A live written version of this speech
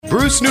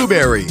Bruce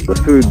Newberry. The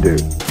Food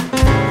Dude.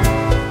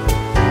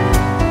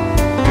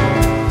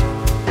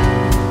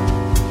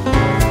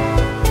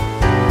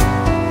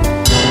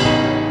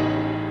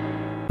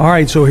 All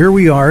right, so here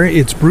we are.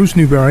 It's Bruce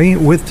Newberry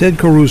with Ted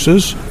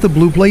Caruso's The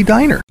Blue Plate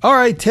Diner. All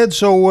right, Ted,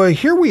 so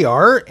here we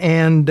are,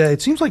 and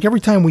it seems like every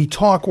time we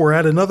talk, we're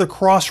at another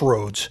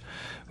crossroads.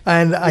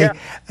 And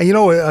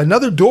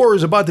another door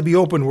is about to be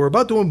opened. We're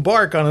about to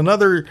embark on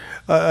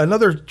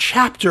another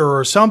chapter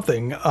or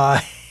something.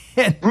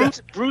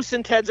 Bruce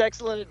and Ted's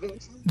Excellent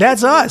Adventures.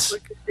 That's us.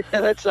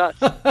 Yeah, that's us.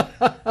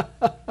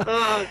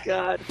 Oh,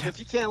 God. If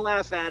you can't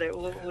laugh at it,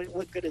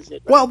 what good is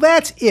it? Well,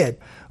 that's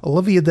it.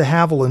 Olivia de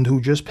Havilland,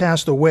 who just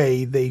passed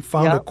away, they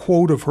found a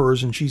quote of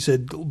hers, and she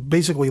said,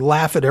 basically,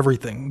 laugh at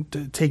everything,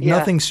 to take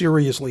nothing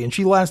seriously. And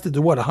she lasted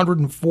to,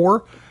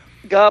 104?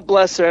 God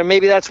bless her.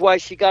 Maybe that's why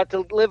she got to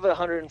live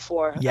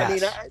 104. Yes. I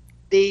mean,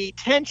 the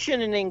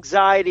tension and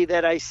anxiety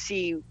that I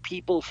see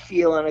people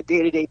feel on a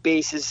day-to-day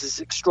basis is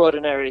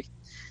extraordinary.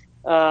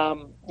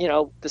 The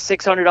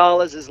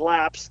 $600 is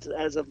lapsed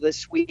as of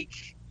this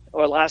week,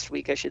 or last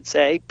week, I should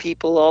say.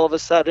 People all of a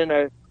sudden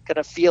are going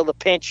to feel the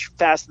pinch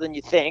faster than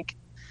you think.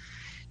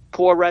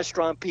 Poor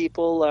restaurant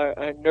people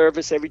are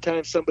nervous every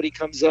time somebody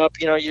comes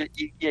up. You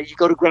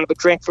go to grab a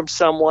drink from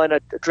someone, a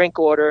drink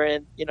order,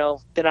 and,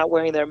 they're not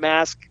wearing their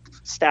mask.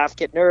 Staff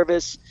get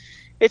nervous.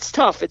 It's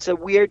tough. It's a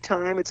weird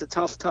time. It's a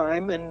tough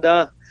time. And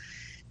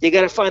you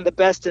got to find the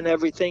best in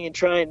everything and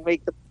try and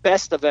make the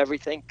best of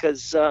everything,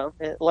 because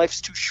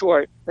life's too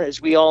short,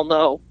 as we all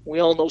know. We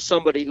all know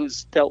somebody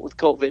who's dealt with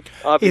COVID,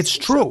 obviously. It's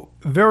true.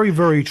 Very,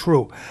 very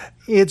true.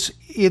 It's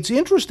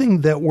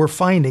interesting that we're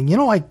finding,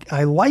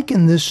 I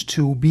liken this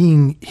to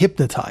being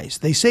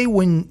hypnotized. They say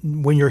when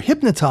you're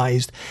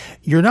hypnotized,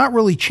 you're not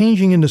really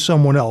changing into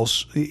someone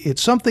else.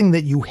 It's something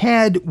that you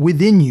had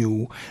within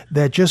you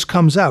that just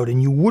comes out,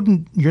 and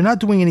you're not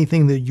doing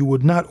anything that you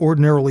would not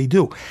ordinarily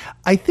do.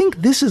 I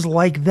think this is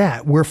like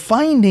that. We're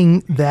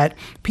finding that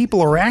people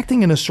are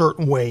acting in a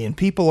certain way and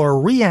people are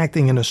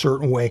reacting in a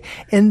certain way,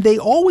 and they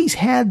always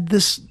had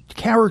this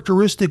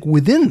characteristic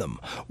within them,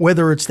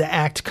 whether it's to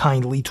act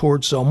kindly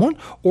towards someone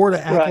or to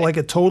act like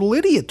a total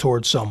idiot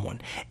towards someone.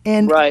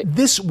 And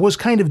this was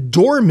kind of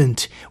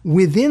dormant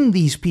within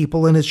these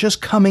people, and it's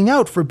just coming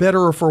out for better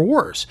or for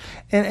worse.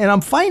 And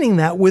I'm finding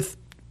that with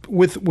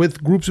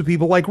groups of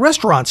people like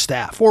restaurant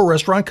staff or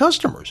restaurant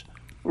customers.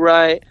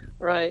 Right.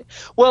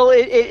 Well,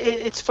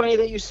 it's funny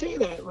that you say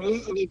that,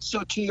 right? I mean,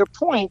 so to your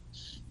point,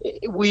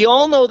 we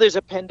all know there's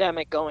a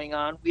pandemic going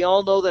on. We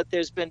all know that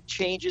there's been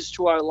changes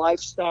to our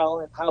lifestyle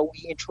and how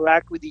we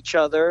interact with each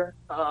other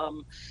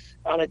on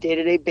a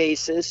day-to-day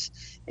basis.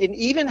 And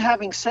even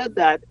having said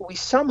that, we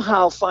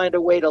somehow find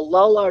a way to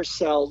lull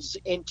ourselves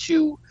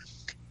into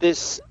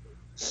this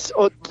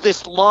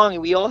longing.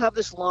 We all have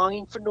this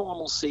longing for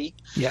normalcy.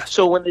 Yes.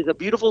 So when there's a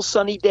beautiful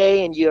sunny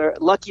day and you're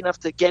lucky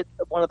enough to get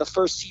one of the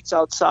first seats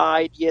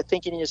outside, you're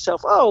thinking to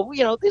yourself,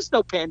 there's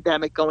no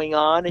pandemic going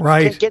on.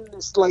 And you get in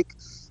this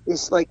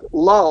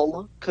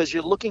lull because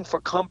you're looking for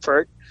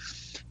comfort.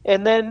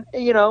 And then,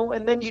 you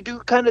do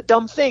kind of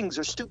dumb things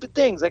or stupid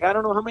things. Like, I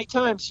don't know how many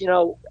times,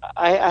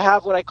 I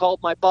have what I call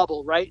my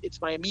bubble, right?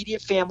 It's my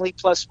immediate family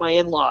plus my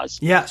in-laws.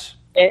 Yes.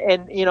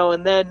 And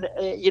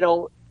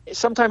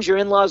sometimes your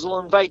in-laws will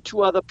invite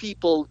two other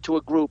people to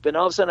a group, and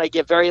all of a sudden I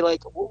get very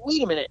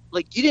wait a minute,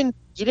 you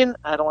didn't,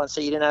 I don't want to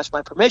say you didn't ask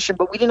my permission,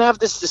 but we didn't have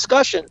this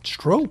discussion. It's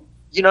true.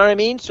 You know what I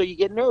mean? So you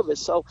get nervous.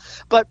 So,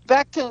 but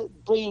back to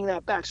bringing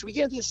that back. So we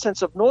get this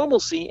sense of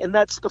normalcy, and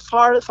that's the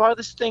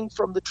farthest thing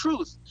from the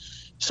truth.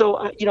 So,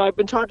 I've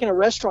been talking to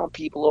restaurant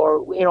people,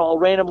 or, I'll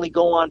randomly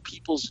go on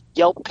people's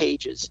Yelp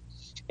pages,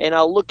 and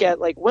I'll look at,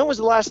 when was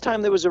the last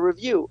time there was a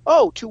review?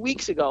 Oh, 2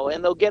 weeks ago.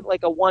 And they'll get a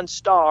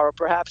 1-star or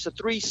perhaps a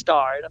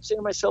 3-star. And I'm saying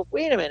to myself,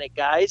 wait a minute,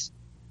 guys,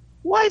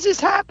 why is this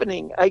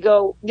happening? I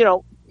go,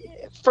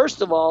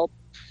 first of all,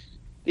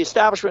 the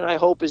establishment, I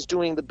hope, is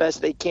doing the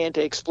best they can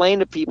to explain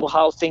to people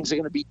how things are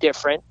going to be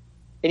different.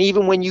 And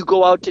even when you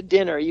go out to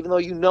dinner, even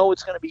though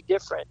it's going to be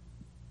different,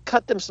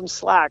 cut them some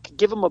slack,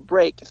 give them a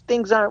break. If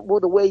things aren't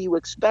the way you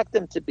expect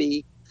them to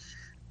be,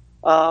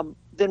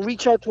 then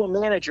reach out to a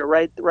manager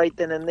right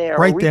then and there.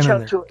 Reach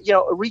out to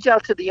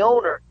the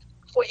owner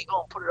before you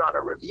go and put it on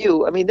a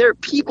review. I mean, there are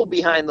people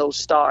behind those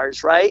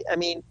stars, right? I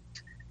mean,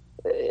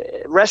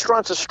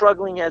 restaurants are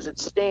struggling as it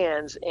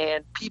stands,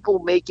 and people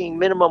making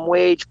minimum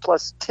wage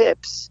plus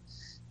tips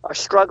are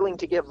struggling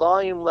to get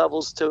volume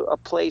levels to a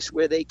place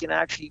where they can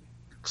actually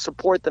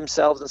support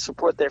themselves and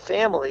support their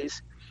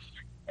families.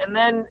 And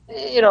then,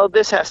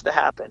 this has to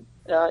happen.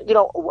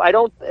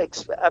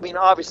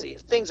 Obviously,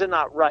 if things are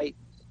not right,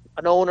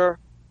 an owner,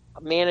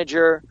 a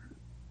manager,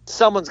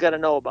 someone's got to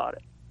know about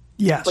it.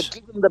 Yes.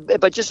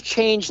 But just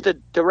change the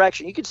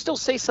direction. You could still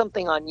say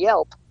something on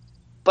Yelp,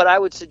 But I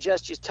would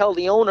suggest you tell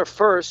the owner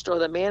first or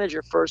the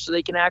manager first so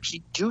they can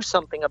actually do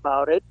something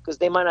about it, because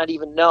they might not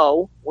even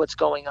know what's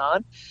going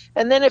on.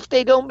 And then if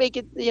they don't make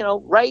it,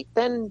 right,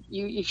 then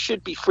you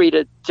should be free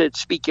to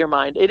speak your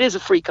mind. It is a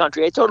free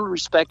country. I totally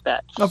respect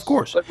that. Of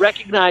course. But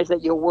recognize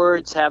that your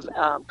words have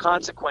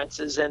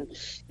consequences, and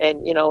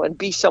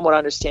be somewhat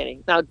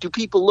understanding. Now, do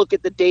people look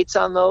at the dates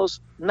on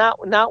those?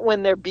 Not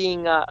when they're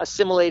being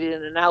assimilated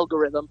in an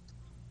algorithm.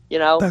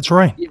 That's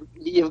right.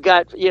 You've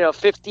got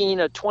 15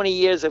 or 20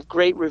 years of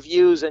great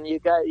reviews, and you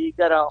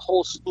got a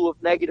whole slew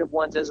of negative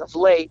ones as of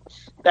late.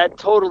 That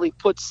totally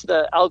puts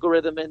the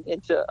algorithm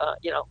into a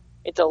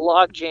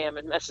logjam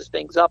and messes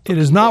things up. It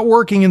is not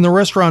working in the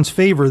restaurant's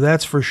favor,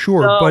 that's for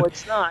sure. No, but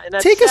it's not. And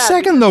that's take a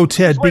second though,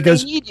 Ted,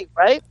 because they need you,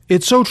 right?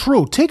 It's so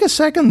true. Take a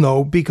second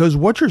though, because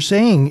what you're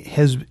saying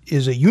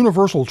is a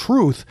universal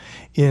truth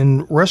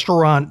in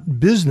restaurant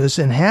business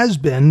and has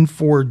been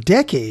for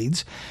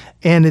decades.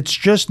 And it's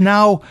just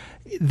now,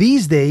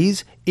 these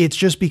days, it's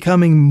just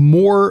becoming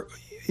more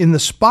in the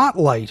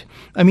spotlight.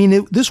 I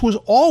mean, this was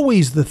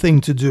always the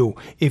thing to do.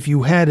 If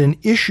you had an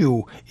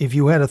issue, if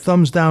you had a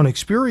thumbs down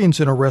experience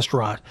in a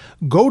restaurant,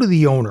 go to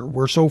the owner.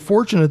 We're so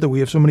fortunate that we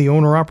have so many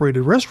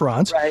owner-operated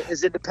restaurants. Right,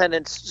 as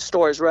independent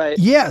stores, right.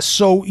 Yes,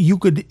 so you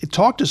could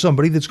talk to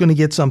somebody that's going to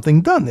get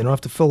something done. They don't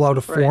have to fill out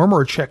a form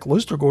or a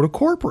checklist or go to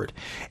corporate.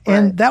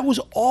 And that was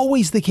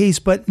always the case,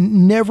 but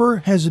never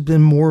has it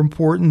been more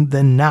important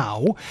than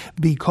now,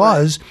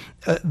 because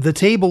the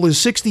table is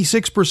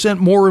 66%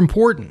 more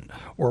important,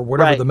 or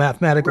whatever the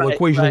mathematical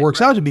equation works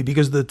out to be,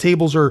 because the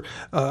tables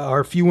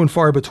are few and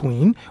far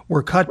between.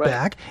 We're cut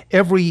back.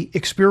 Every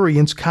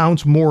experience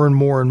counts more and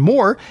more and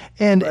more.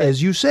 And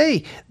as you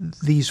say,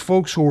 these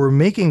folks who are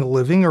making a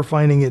living are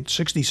finding it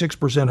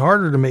 66%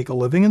 harder to make a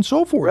living, and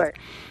so forth.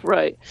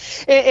 Right.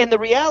 And the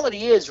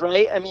reality is,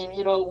 right, I mean,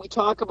 we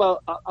talk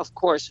about, of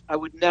course, I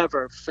would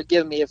never,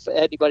 forgive me if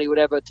anybody would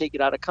ever take it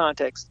out of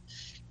context,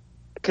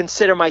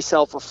 consider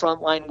myself a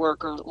frontline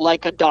worker,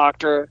 like a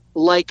doctor,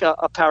 like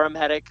a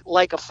paramedic,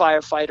 like a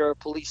firefighter or a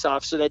police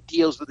officer that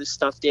deals with this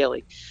stuff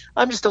daily.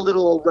 I'm just a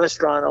little old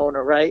restaurant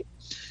owner, right?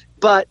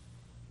 But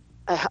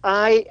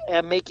I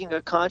am making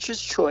a conscious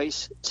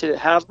choice to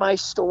have my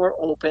store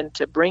open,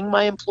 to bring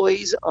my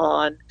employees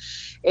on,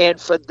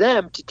 and for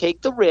them to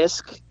take the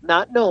risk,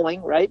 not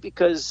knowing, right,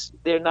 because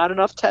there are not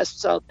enough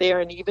tests out there,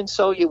 and even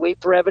so, you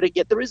wait forever to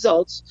get the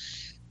results,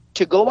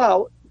 to go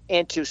out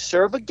and to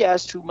serve a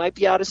guest who might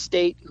be out of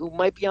state, who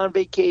might be on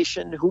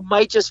vacation, who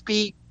might just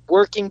be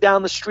working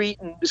down the street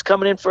and is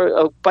coming in for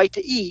a bite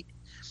to eat.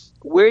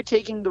 We're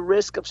taking the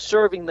risk of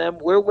serving them.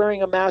 We're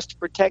wearing a mask to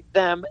protect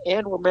them,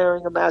 and we're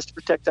wearing a mask to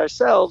protect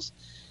ourselves.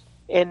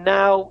 And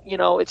now,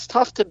 it's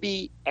tough to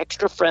be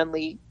extra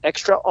friendly,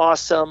 extra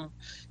awesome,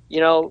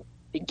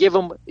 and give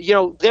them,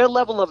 their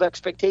level of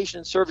expectation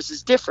and service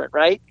is different,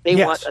 right? They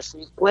want a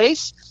safe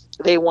place.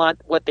 They want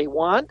what they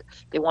want.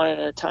 They want it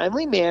in a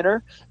timely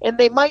manner, and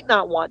they might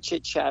not want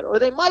chit chat, or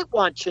they might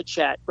want chit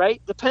chat,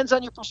 right? Depends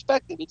on your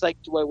perspective. It's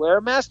like, do I wear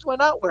a mask? Do I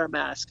not wear a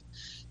mask?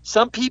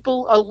 Some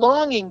people are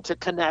longing to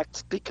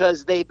connect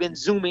because they've been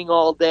Zooming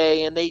all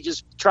day and they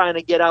just trying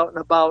to get out and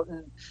about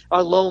and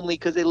are lonely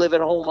because they live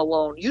at home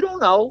alone. You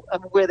don't know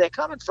where they're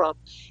coming from.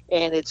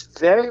 And it's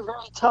very,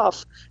 very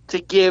tough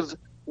to give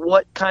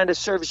what kind of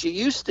service you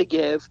used to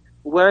give,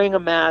 wearing a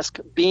mask,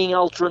 being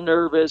ultra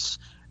nervous,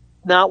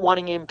 not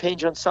wanting to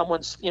impinge on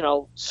someone's,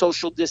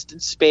 social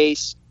distance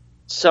space.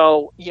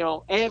 So,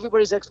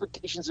 everybody's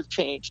expectations have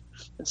changed.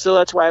 And so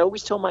that's why I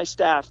always tell my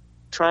staff,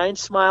 try and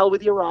smile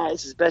with your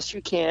eyes as best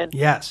you can.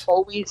 Yes.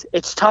 Always.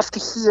 It's tough to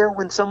hear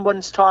when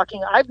someone's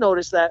talking. I've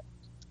noticed that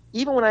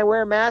even when I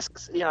wear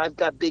masks, I've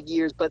got big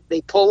ears, but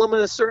they pull them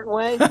in a certain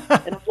way.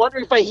 And I'm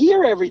wondering if I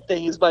hear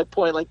everything is my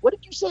point. Like, what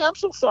did you say? I'm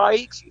so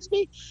sorry. Excuse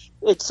me.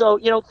 It's so,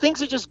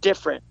 things are just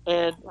different.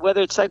 And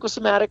whether it's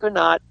psychosomatic or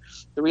not,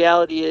 the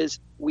reality is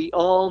we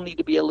all need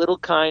to be a little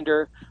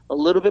kinder, a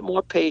little bit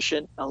more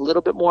patient, a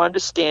little bit more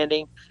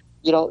understanding.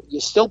 You're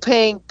still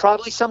paying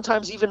probably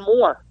sometimes even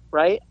more,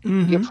 right?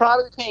 Mm-hmm. You're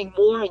probably paying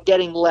more and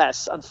getting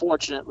less,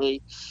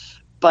 unfortunately.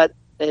 But,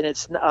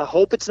 I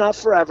hope it's not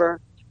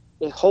forever.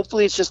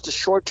 Hopefully it's just a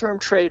short-term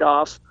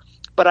trade-off.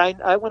 But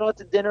I went out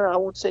to dinner. I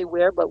won't say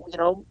where, but,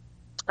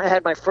 I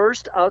had my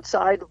first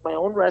outside of my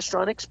own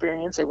restaurant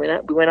experience. We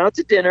went out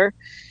to dinner,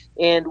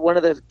 and one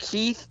of the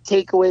key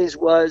takeaways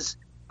was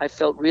I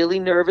felt really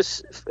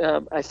nervous.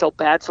 I felt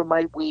bad for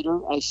my waiter.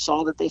 I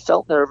saw that they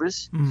felt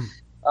nervous.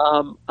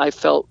 I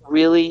felt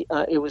really,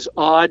 it was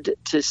odd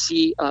to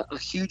see a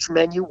huge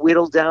menu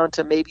whittled down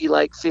to maybe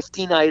like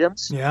 15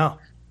 items. Yeah.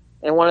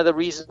 And one of the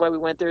reasons why we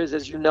went there is,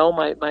 as you know,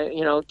 my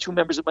two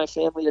members of my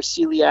family are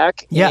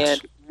celiac. Yes.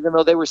 And even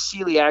though they were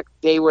celiac,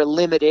 they were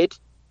limited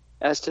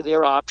as to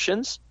their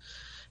options.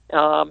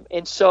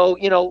 And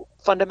so,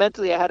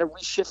 fundamentally, I had to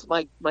reshift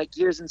my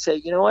gears and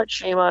say, you know what,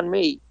 shame on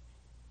me.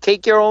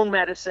 Take your own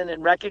medicine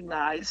and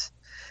recognize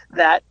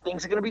that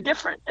things are going to be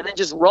different, and then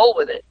just roll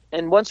with it.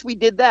 And once we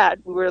did that,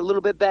 we were a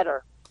little bit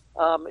better.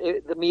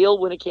 The meal,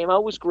 when it came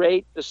out, was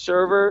great. The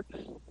server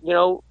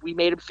we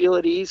made him feel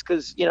at ease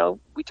because,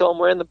 we told him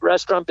we're in the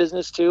restaurant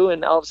business too.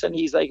 And all of a sudden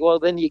he's like, well,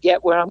 then you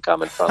get where I'm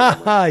coming from.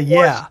 I'm like,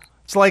 Yeah.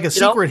 It's like a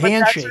secret but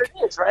handshake. That's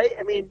what it is, right?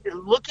 I mean,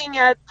 looking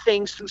at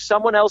things through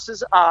someone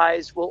else's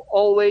eyes will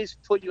always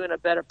put you in a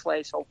better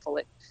place,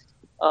 hopefully.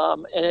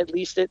 And at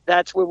least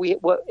that's where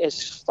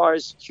as far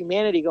as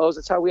humanity goes,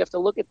 that's how we have to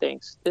look at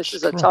things. This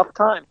is a tough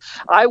time.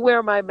 I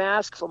wear my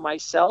mask for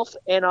myself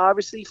and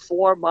obviously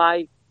for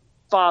my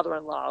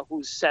father-in-law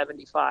who's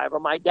 75 or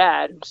my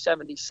dad who's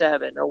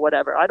 77 or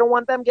whatever. I don't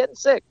want them getting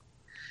sick.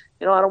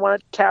 I don't want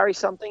to carry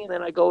something and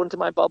then I go into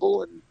my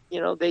bubble and,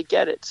 they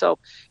get it. So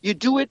you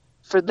do it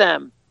for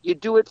them. You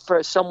do it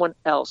for someone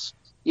else.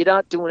 You're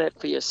not doing it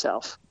for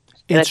yourself.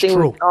 And It's I think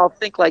true. we can all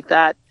think like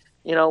that.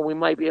 We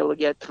might be able to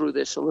get through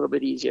this a little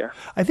bit easier.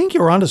 I think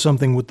you're onto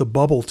something with the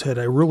bubble, Ted.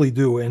 I really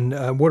do.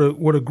 And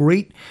what a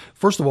great,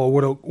 first of all,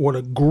 what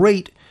a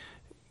great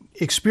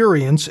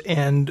experience,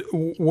 and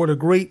what a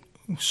great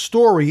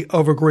story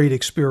of a great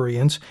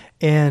experience.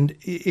 And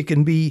it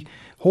can be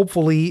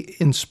hopefully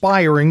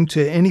inspiring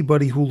to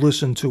anybody who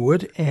listened to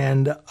it.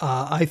 And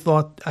I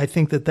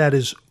think that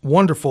is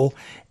wonderful.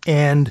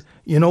 And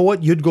you know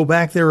what? You'd go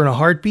back there in a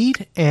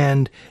heartbeat,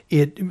 and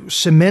it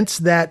cements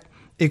that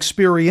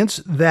experience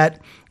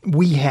that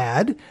we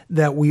had,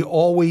 that we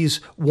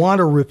always want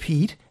to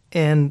repeat.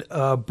 And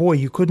boy,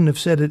 you couldn't have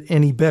said it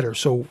any better.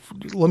 So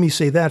let me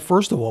say that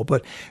first of all.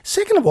 But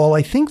second of all,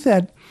 I think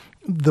that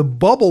the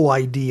bubble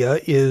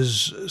idea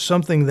is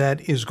something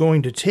that is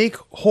going to take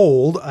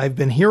hold. I've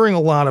been hearing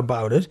a lot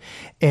about it.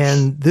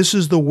 And this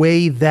is the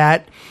way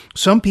that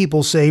some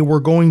people say we're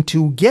going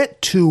to get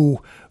to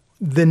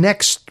the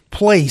next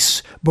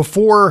place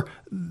before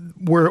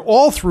we're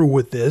all through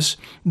with this.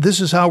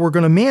 This is how we're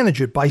going to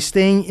manage it, by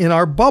staying in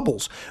our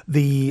bubbles.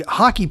 The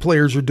hockey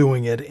players are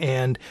doing it,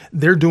 and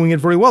they're doing it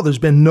very well. There's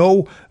been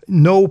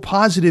no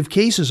positive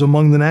cases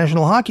among the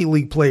National Hockey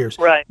League players.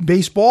 Right.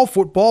 Baseball,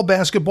 football,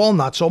 basketball,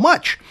 not so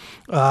much.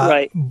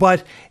 Right.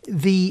 But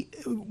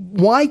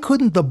why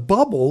couldn't the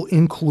bubble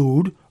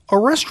include a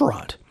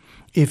restaurant?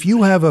 If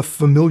you have a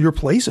familiar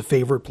place, a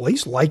favorite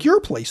place, like your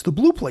place, the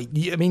Blue Plate,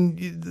 I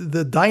mean,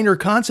 the diner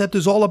concept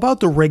is all about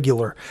the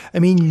regular. I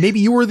mean,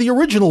 maybe you were the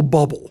original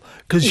bubble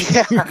because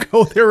you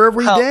go there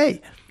every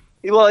day.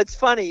 Well, it's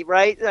funny,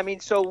 right? I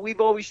mean, so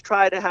we've always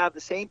tried to have the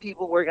same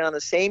people working on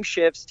the same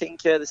shifts, taking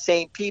care of the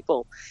same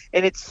people.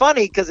 And it's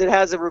funny because it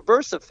has a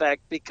reverse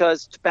effect,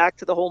 because it's back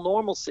to the whole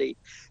normalcy.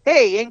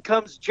 Hey, in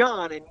comes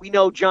John, and we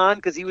know John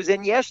because he was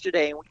in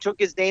yesterday, and we took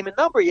his name and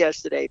number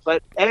yesterday.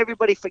 But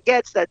everybody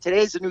forgets that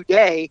today's a new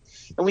day,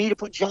 and we need to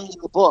put John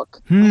in the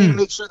book. We need to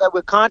make sure that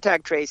we're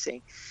contact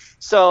tracing.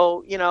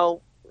 So,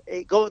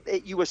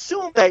 you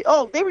assume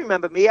that, they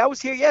remember me. I was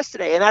here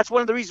yesterday. And that's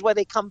one of the reasons why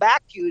they come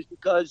back to you, is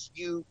because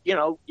you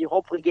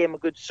hopefully gave them a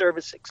good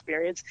service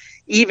experience,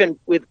 even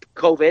with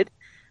COVID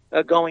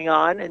going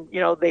on. And,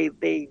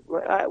 they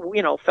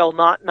felt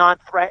not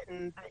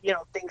threatened.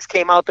 Things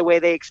came out the way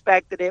they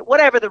expected it,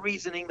 whatever the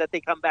reasoning that they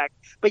come back.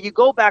 But you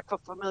go back for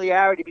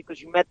familiarity because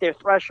you met their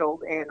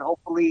threshold, and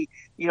hopefully,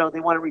 they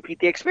want to repeat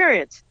the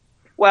experience.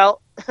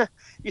 Well,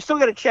 you still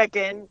got to check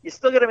in. You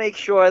still got to make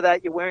sure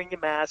that you're wearing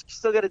your mask. You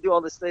still got to do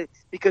all this thing,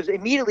 because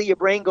immediately your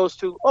brain goes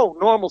to,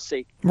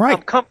 normalcy. Right.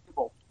 I'm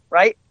comfortable,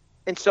 right?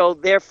 And so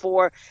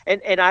therefore,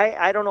 and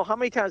I don't know how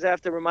many times I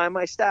have to remind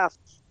my staff,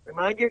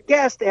 remind your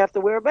guests they have to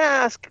wear a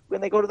mask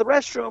when they go to the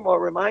restroom, or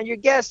remind your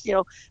guests.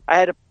 I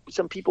had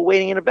some people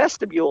waiting in a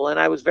vestibule, and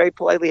I was very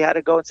politely had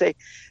to go and say,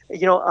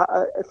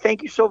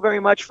 thank you so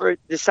very much for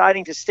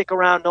deciding to stick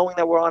around, knowing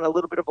that we're on a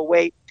little bit of a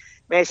wait.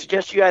 May I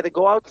suggest you either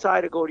go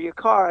outside or go to your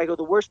car? I go,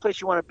 the worst place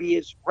you want to be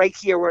is right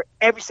here, where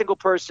every single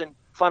person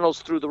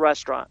funnels through the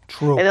restaurant.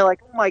 True. And they're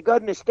like, oh my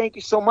goodness, thank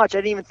you so much. I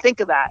didn't even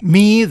think of that.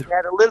 Me either.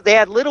 They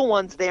had little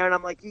ones there, and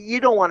I'm like, you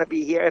don't want to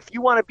be here. If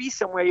you want to be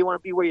somewhere, you want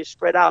to be where you're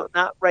spread out,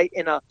 not right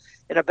in a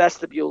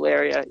vestibule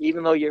area,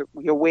 even though you're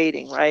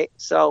waiting, right?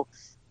 So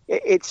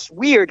it's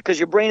weird, because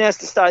your brain has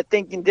to start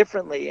thinking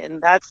differently, and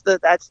that's the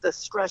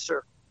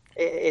stressor.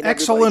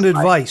 Excellent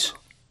advice.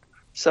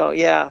 So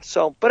yeah.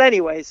 But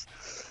anyways.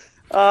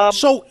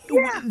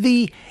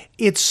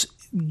 It's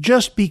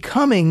just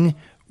becoming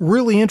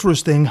really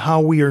interesting how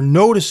we are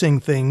noticing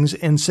things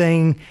and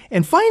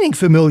finding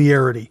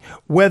familiarity,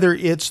 whether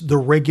it's the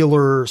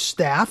regular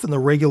staff and the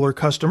regular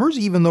customers,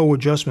 even though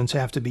adjustments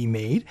have to be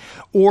made,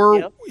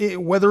 or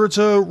whether it's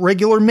a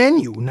regular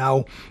menu.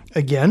 Now,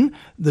 again,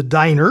 the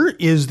diner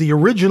is the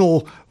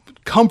original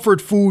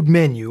comfort food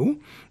menu,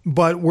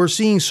 but we're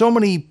seeing so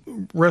many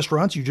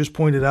restaurants. You just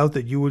pointed out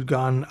that you had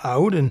gone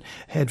out and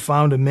had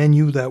found a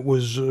menu that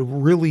was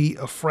really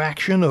a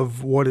fraction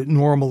of what it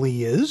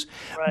normally is.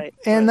 Right.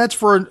 And that's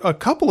for a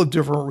couple of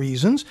different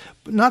reasons,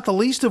 but not the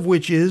least of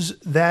which is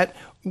that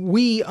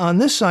we on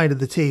this side of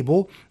the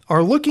table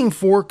are looking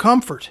for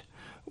comfort.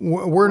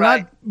 We're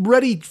not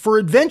ready for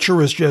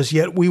adventurous just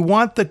yet. We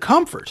want the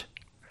comfort.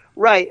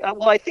 Right.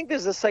 Well, I think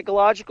there's a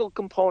psychological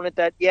component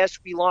that, yes,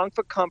 we long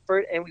for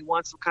comfort and we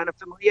want some kind of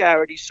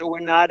familiarity, so we're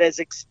not as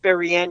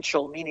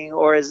experiential,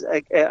 or as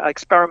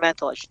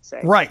experimental, I should say.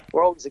 Right.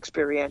 We're always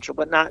experiential,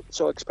 but not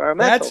so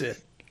experimental. That's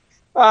it.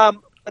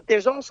 But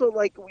there's also,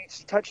 like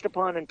we've touched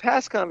upon in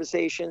past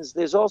conversations,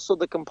 there's also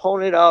the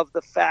component of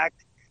the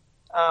fact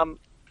um,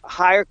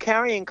 higher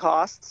carrying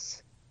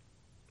costs.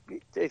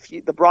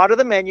 The broader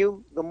the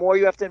menu, the more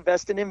you have to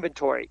invest in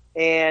inventory.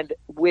 And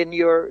when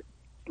you're,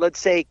 let's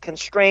say,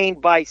 constrained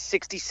by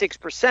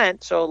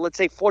 66%, so let's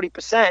say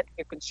 40%,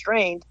 you're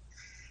constrained,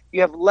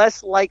 you have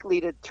less likely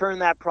to turn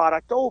that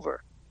product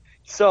over.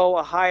 So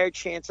a higher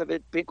chance of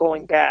it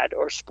going bad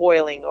or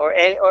spoiling or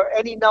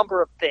any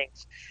number of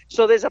things.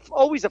 So there's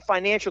always a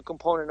financial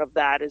component of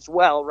that as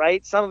well,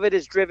 right? Some of it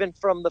is driven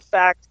from the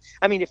fact,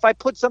 I mean, if I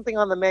put something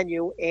on the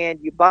menu and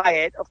you buy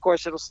it, of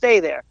course it'll stay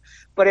there.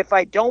 But if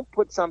I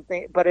put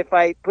something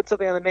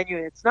on the menu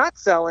and it's not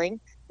selling,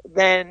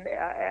 then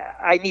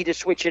I need to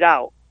switch it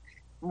out.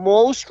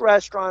 Most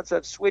restaurants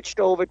have switched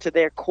over to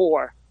their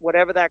core,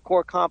 whatever that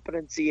core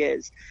competency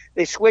is.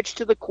 They switch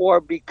to the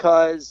core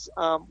because,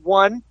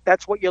 one,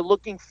 that's what you're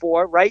looking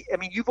for, right? I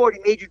mean, you've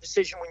already made your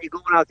decision when you're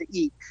going out to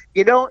eat.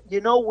 You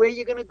know where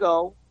you're going to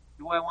go.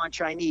 Do I want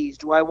Chinese?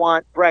 Do I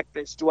want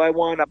breakfast? Do I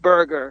want a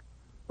burger?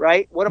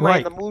 Right? What am I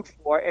in the mood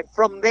for? And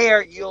from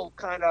there, you'll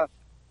kind of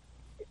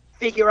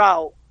figure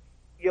out,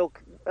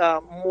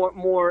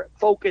 more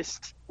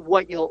focused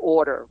what you'll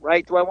order,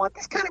 right? Do I want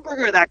this kind of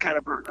burger or that kind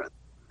of burger?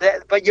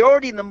 But you're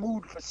already in the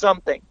mood for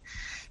something.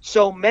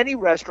 So many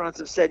restaurants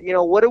have said,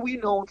 what are we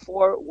known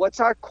for? What's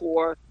our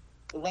core?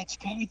 Let's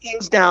pare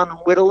things down and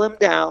whittle them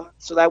down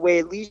so that way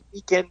at least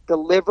we can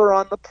deliver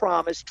on the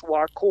promise to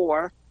our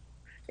core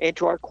and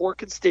to our core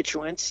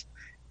constituents.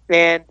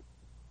 And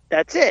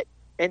that's it.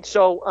 And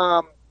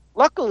so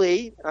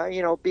luckily,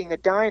 being a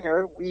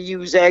diner, we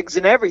use eggs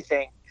in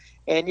everything.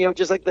 And,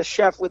 just like the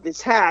chef with his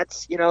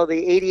hats, the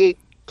 88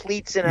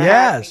 pleats in a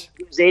hat,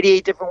 he uses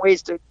 88 different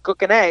ways to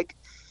cook an egg.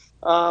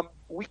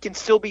 We can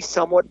still be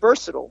somewhat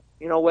versatile,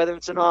 whether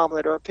it's an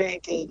omelet or a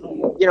pancake,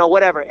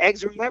 whatever.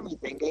 Eggs are in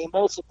everything. They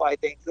emulsify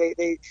things.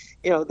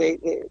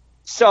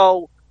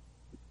 So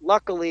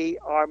luckily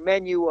our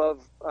menu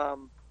of,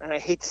 and I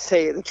hate to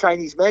say it, the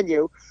Chinese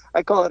menu,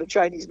 I call it a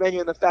Chinese menu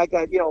in the fact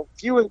that,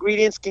 few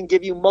ingredients can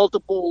give you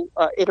multiple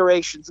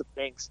iterations of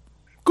things.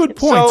 Good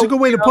point. It's a good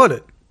way to put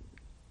it.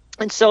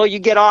 And so you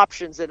get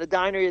options. At a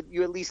diner,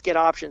 you at least get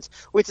options,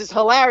 which is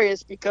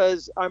hilarious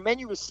because our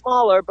menu is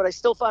smaller, but I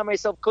still find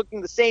myself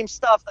cooking the same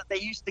stuff that they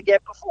used to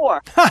get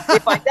before.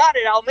 If I got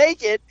it, I'll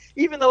make it,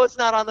 even though it's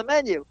not on the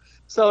menu.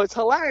 So it's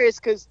hilarious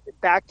because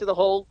back to the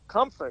whole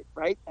comfort,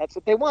 right? That's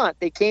what they want.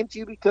 They came to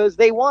you because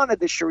they wanted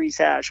the Charisse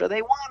hash or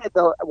they wanted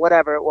the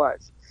whatever it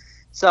was.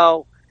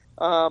 So,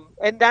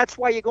 and that's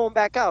why you're going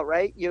back out,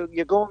 right?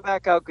 You're going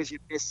back out because you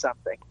missed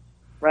something.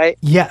 Right?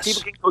 Yes.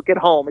 People can cook at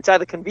home. It's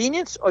either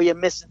convenience or you're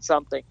missing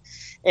something.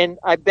 And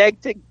I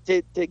beg to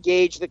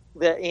gauge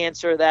the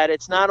answer that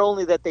it's not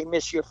only that they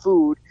miss your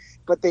food,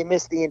 but they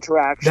miss the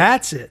interaction.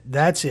 That's it.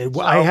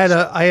 So, I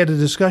had a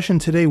discussion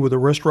today with a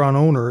restaurant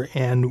owner,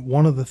 and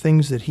one of the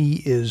things that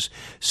he is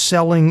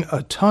selling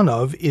a ton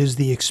of is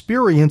the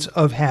experience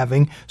of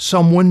having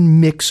someone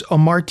mix a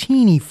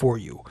martini for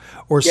you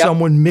or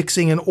someone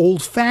mixing an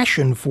old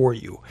fashioned for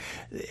you.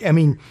 I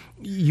mean,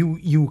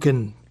 you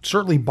can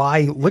certainly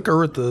buy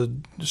liquor at the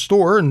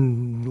store,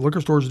 and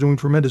liquor stores are doing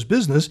tremendous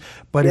business,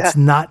 but it's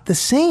not the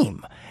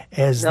same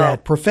as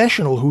that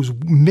professional who's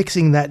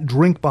mixing that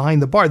drink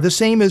behind the bar. The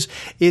same as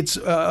it's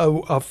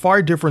a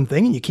far different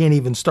thing, and you can't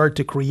even start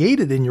to create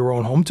it in your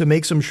own home to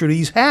make some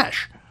Charisse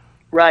hash.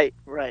 Right.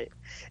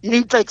 You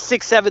need like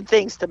 6-7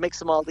 things to mix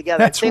them all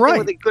together. That's Same right. thing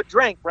with a good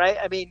drink, right?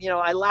 I mean,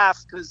 I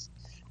laugh because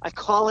I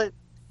call it,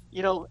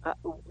 you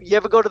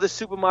ever go to the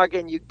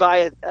supermarket and you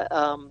buy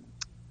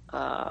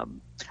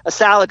a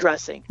salad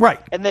dressing. Right.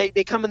 And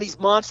they come in these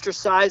monster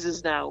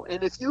sizes now.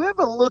 And if you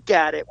ever look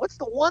at it, what's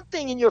the one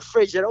thing in your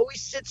fridge that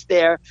always sits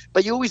there,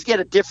 but you always get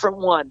a different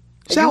one?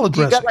 Salad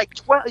dressing.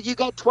 You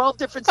got 12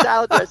 different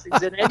salad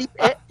dressings. And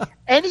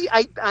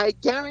I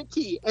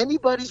guarantee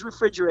anybody's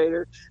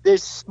refrigerator,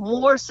 there's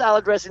more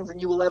salad dressings than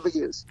you will ever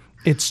use.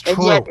 It's true.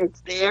 And yet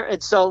it's there.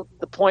 And so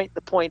the point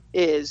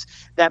is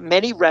that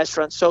many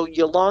restaurants, so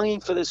you're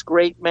longing for this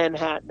great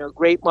Manhattan or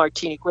great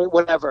martini, great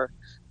whatever,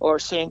 or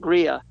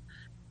sangria.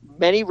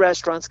 Many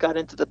restaurants got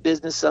into the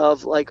business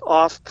of like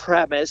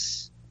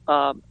off-premise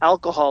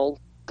alcohol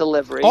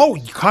delivery. Oh,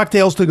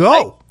 cocktails to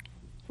go.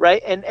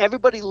 Right? And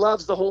everybody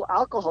loves the whole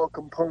alcohol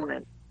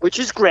component, which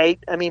is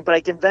great. I mean, but I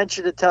can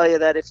venture to tell you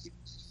that if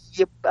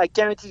I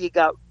guarantee you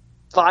got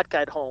vodka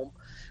at home,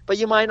 but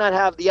you might not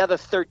have the other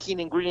 13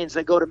 ingredients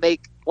that go to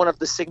make one of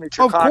the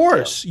signature cocktails. Of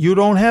course. You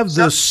don't have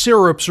the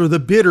syrups or the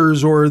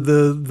bitters or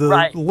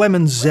the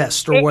lemon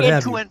zest or what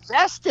have you. And to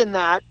invest in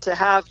that to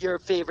have your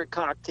favorite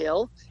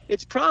cocktail,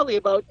 it's probably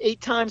about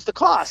 8 times the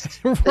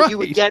cost that you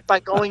would get by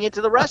going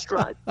into the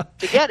restaurant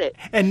to get it.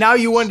 And now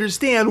you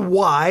understand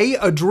why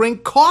a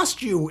drink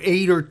costs you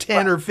 $8 or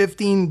 $10 or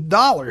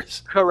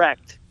 $15.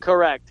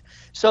 Correct.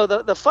 So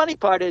the funny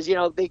part is,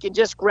 they can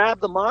just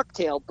grab the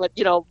mocktail, but,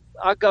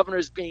 our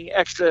governor's being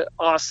extra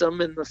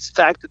awesome in the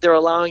fact that they're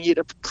allowing you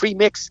to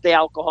pre-mix the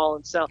alcohol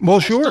and sell.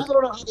 Well, sure. I still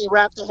don't know how they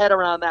wrap their head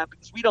around that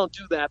because we don't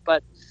do that,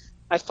 but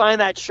I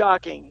find that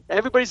shocking.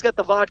 Everybody's got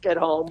the vodka at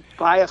home.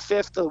 Buy a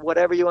fifth or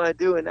whatever you want to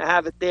do and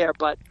have it there.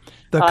 But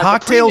the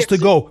cocktails to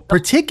go,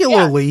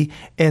 particularly,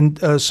 and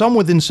some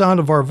within sound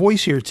of our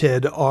voice here,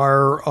 Ted,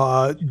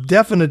 are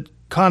definite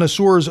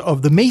connoisseurs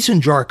of the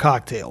mason jar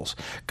cocktails,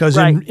 because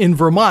in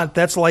Vermont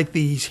that's like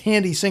the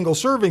handy single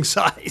serving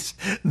size.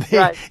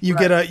 You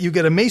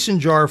get a mason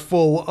jar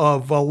full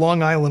of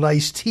Long Island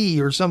iced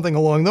tea or something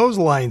along those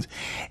lines,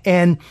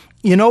 and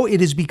you know, it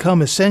has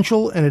become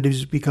essential, and it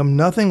has become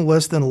nothing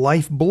less than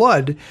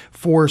lifeblood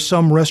for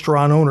some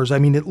restaurant owners. I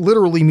mean, it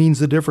literally means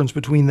the difference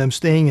between them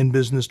staying in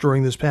business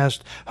during this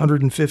past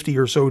 150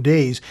 or so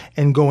days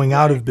and going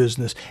out of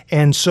business.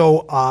 And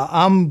so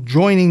I'm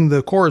joining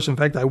the chorus. In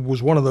fact, I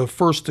was one of the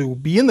first to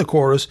be in the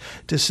chorus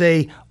to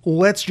say,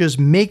 let's just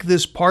make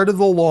this part of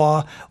the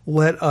law.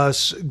 Let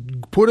us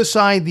put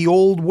aside the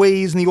old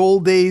ways and the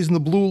old days and the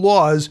blue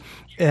laws,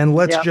 and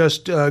let's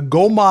just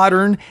go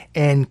modern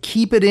and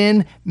keep it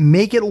in,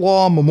 make it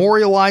law,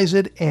 memorialize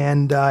it,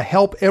 and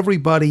help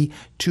everybody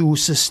to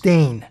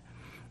sustain.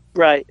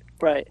 Right.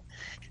 And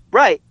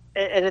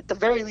at the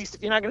very least,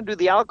 if you're not going to do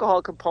the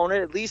alcohol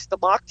component, at least the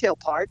mocktail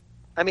part.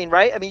 I mean,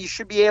 right? I mean, you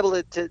should be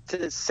able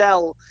to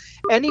sell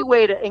any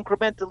way to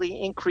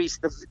incrementally increase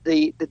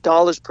the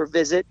dollars per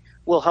visit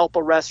will help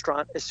a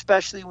restaurant,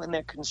 especially when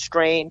they're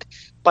constrained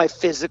by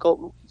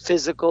physical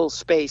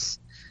space.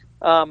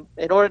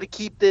 In order to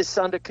keep this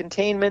under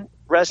containment,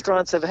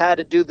 restaurants have had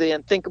to do the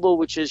unthinkable,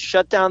 which is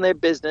shut down their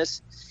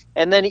business.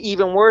 And then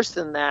even worse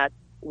than that,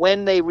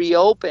 when they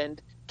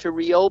reopened, to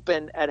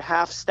reopen at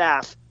half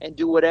staff and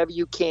do whatever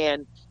you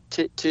can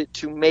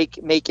to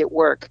make it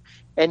work.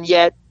 And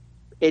yet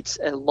it's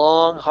a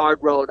long, hard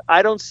road.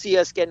 I don't see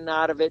us getting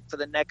out of it for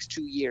the next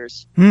 2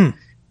 years.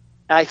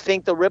 I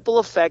think the ripple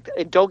effect,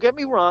 and don't get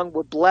me wrong,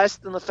 we're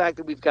blessed in the fact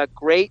that we've got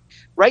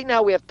right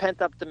now we have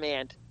pent-up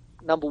demand.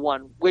 Number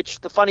one, which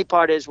the funny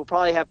part is we'll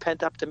probably have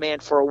pent-up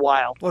demand for a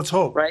while. Let's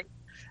hope. Right?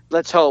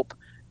 Let's hope.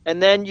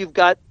 And then you've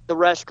got the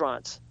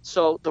restaurants.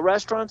 So the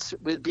restaurants,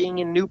 with being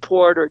in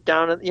Newport or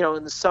down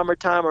in the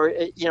summertime, or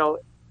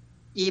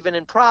even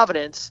in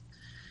Providence,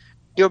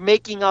 you're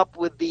making up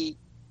with the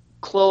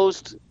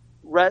closed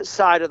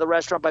side of the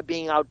restaurant by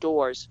being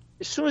outdoors.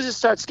 As soon as it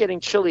starts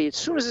getting chilly, as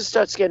soon as it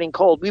starts getting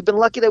cold, we've been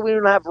lucky that we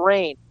don't have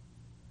rain.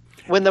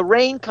 When the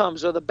rain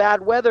comes or the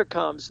bad weather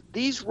comes,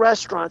 these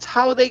restaurants,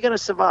 how are they going to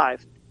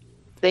survive?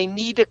 They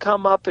need to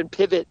come up and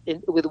pivot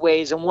with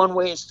ways, and one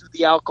way is through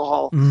the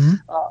alcohol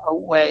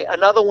way.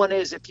 Another one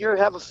is, if you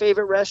have a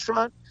favorite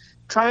restaurant,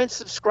 try and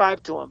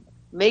subscribe to them.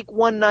 Make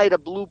one night a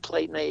blue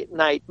plate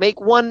night. Make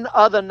one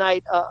other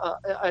night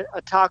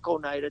a taco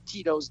night, a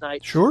Tito's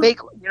night. Sure. You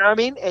know what I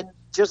mean? And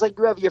just like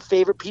you have your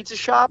favorite pizza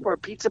shop or a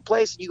pizza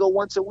place, and you go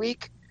once a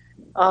week,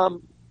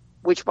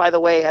 which, by the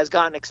way, has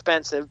gotten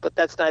expensive, but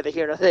that's neither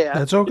here nor there.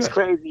 That's okay. It's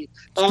crazy.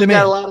 I've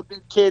got a lot of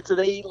big kids, and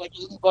they eat like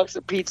 $80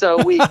 a pizza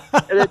a week,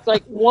 and it's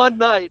like one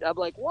night. I'm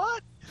like,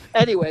 what?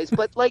 Anyways,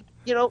 but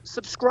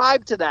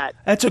subscribe to that.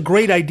 That's a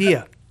great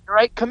idea.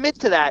 Right? Commit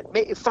to that.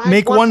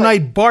 Make one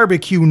night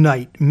barbecue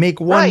night.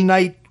 Make one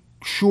night.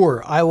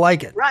 Sure, I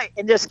like it. Right,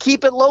 and just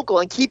keep it local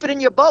and keep it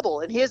in your bubble.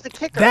 And here's the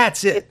kicker.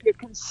 That's it. If you're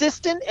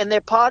consistent and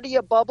they're part of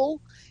your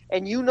bubble,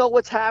 and you know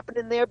what's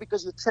happening there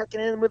because you're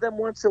checking in with them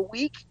once a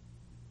week,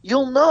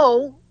 you'll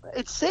know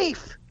it's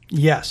safe.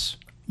 Yes.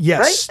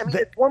 Right? I mean,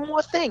 it's one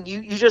more thing.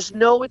 You just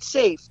know it's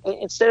safe.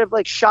 Instead of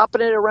like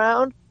shopping it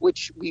around,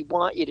 which we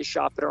want you to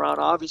shop it around,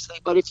 obviously.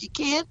 But if you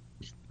can't,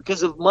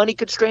 because of money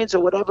constraints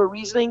or whatever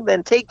reasoning,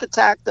 then take the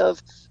tact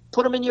of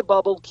put them in your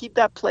bubble, keep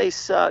that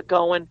place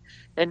going,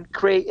 and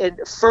create and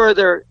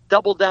further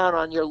double down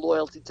on your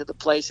loyalty to the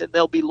place, and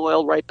they'll be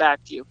loyal right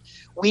back to you.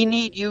 We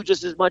need you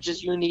just as much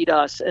as you need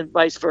us, and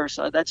vice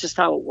versa. That's just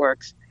how it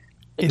works.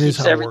 It keeps is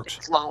how everything it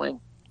works. flowing.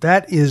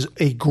 That is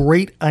a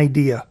great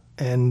idea.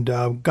 And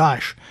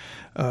gosh,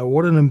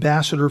 what an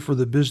ambassador for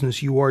the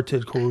business you are,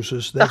 Ted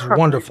Carousis. That's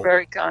wonderful.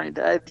 Very kind.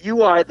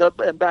 You are the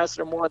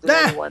ambassador more than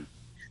anyone.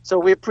 So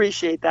we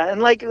appreciate that.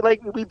 And like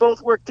we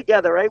both work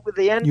together, right? With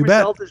the end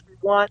result is we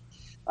want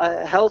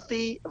a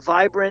healthy,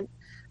 vibrant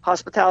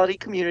hospitality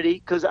community,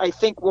 because I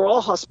think we're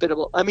all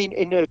hospitable. I mean,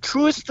 in the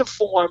truest of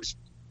forms,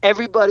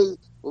 everybody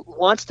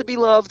wants to be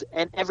loved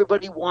and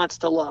everybody wants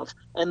to love.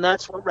 And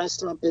that's what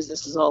restaurant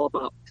business is all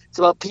about. It's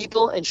about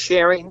people and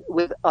sharing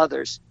with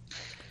others.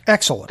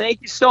 Excellent.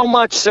 Thank you so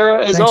much, sir,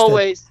 as Thanks,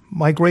 always. Ted.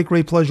 My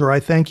great pleasure. I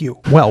thank you.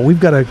 Well,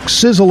 we've got a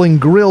sizzling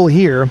grill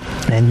here,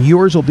 and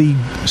yours will be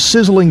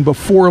sizzling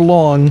before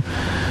long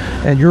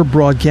at your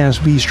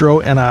broadcast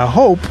bistro, and I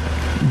hope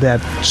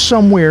that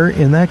somewhere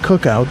in that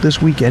cookout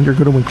this weekend you're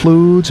going to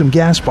include some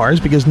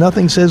Gaspar's, because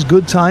nothing says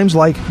good times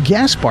like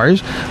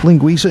Gaspar's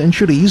linguiça and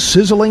chorizo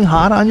sizzling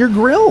hot on your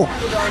grill.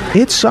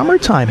 It's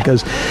summertime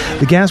because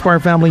the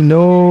Gaspar family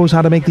knows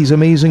how to make these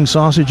amazing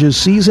sausages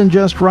seasoned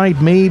just right,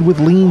 made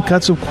with lean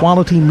cuts of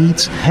quality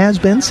meats. Has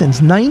been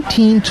since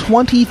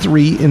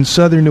 1923 in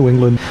southern New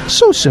England.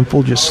 So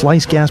simple, just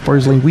slice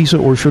Gaspar's linguiça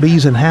or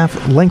chorizo in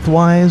half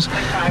lengthwise,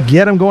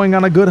 get them going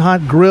on a good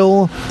hot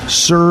grill,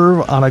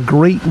 serve on a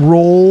great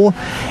roll.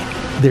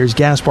 There's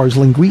Gaspar's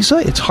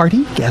Linguiça. It's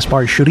hearty.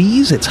 Gaspar's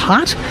Chorizo. It's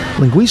hot.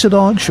 Linguiça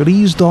dogs,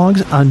 Chorizo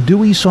dogs,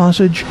 andouille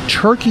sausage,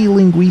 turkey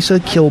linguiça,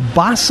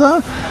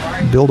 kielbasa.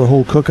 Build a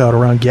whole cookout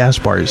around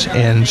Gaspar's.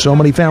 And so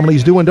many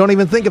families do and don't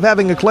even think of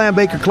having a clam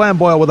bake or clam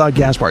boil without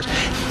Gaspar's.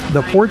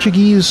 The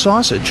Portuguese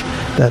sausage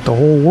that the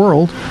whole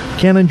world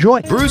can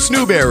enjoy. Bruce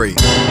Newberry.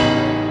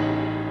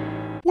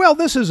 Well,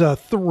 this is a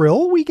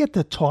thrill. We get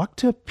to talk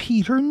to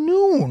Peter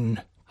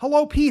Noone.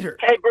 Hello, Peter.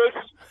 Hey,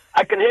 Bruce.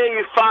 I can hear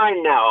you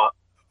fine now.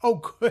 Oh,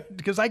 good,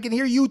 because I can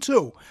hear you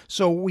too.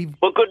 Well,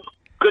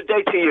 good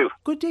day to you.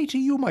 Good day to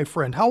you, my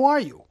friend. How are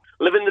you?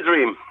 Living the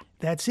dream.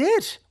 That's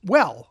it.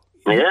 Well,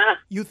 yeah.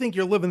 You think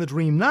you're living the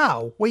dream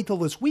now. Wait till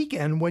this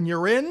weekend when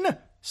you're in,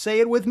 say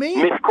it with me.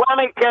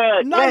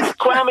 Misquamicut. Nice.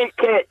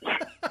 Misquamicut.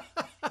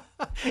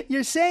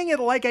 You're saying it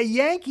like a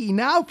Yankee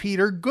now,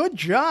 Peter. Good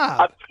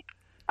job.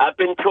 I've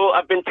been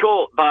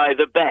taught by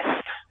the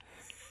best.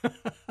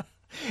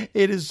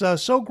 It is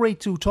so great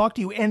to talk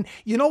to you. And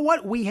you know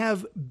what? We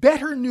have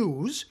better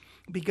news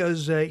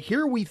because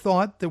here we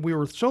thought that we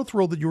were so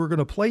thrilled that you were going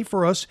to play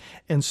for us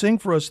and sing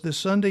for us this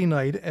Sunday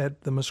night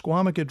at the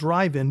Misquamicut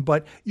Drive-In,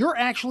 but you're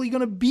actually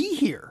going to be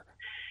here.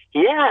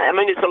 Yeah, I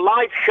mean, it's a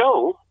live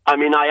show. I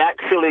mean, I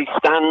actually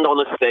stand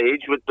on a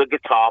stage with the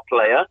guitar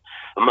player,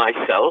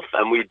 myself,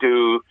 and we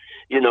do,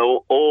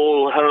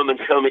 all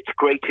Hermit's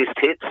greatest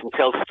hits and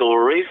tell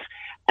stories.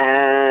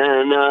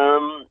 And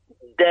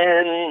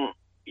then,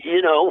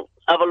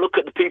 have a look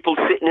at the people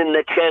sitting in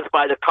their chairs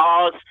by the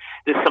cars.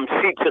 There's some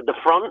seats at the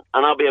front,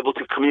 and I'll be able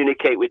to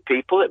communicate with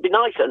people. It'd be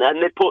nice. And then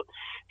they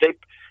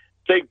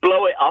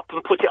blow it up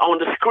and put it on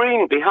the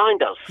screen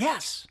behind us.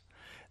 Yes.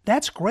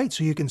 That's great.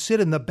 So you can sit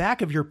in the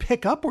back of your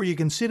pickup, or you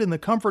can sit in the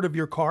comfort of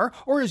your car,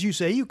 or as you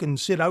say, you can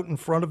sit out in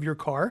front of your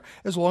car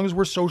as long as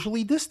we're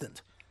socially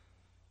distant.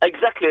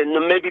 Exactly. And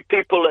then maybe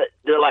people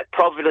at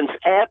Providence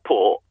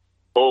Airport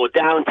or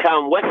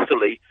downtown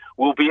Westerly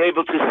will be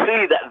able to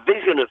see that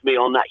vision of me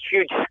on that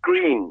huge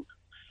screen.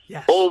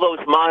 Yes. All those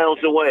miles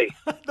away.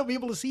 They'll be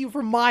able to see you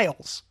for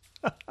miles.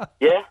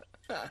 Yeah.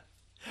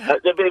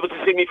 They'll be able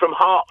to see me from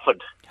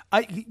Hartford.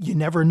 You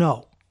never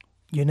know.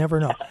 You never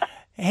know.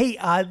 Hey,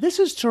 this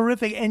is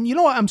terrific, and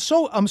I'm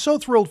so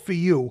thrilled for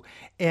you,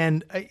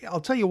 and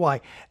I'll tell you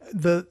why.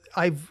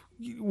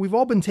 We've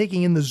all been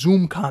taking in the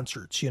Zoom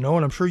concerts, and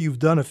I'm sure you've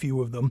done a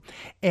few of them,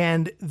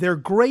 and they're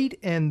great,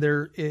 and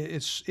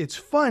it's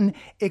fun.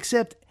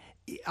 Except,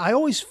 I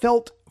always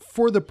felt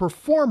for the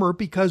performer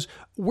because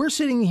we're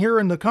sitting here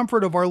in the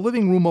comfort of our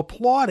living room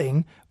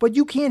applauding, but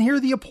you can't hear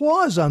the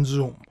applause on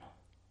Zoom.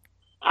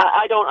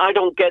 I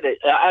don't get it.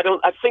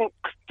 I think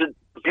the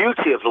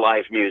beauty of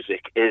live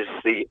music is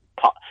the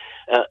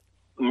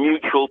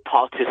mutual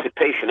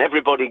participation.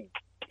 Everybody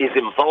is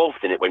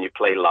involved in it when you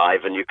play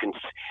live, and you can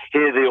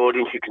hear the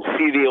audience, you can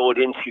see the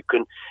audience, you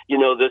can,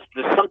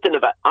 there's something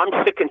about. I'm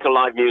sticking to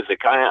live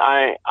music.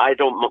 I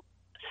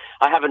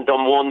haven't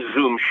done one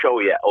Zoom show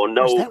yet, or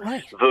no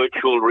right?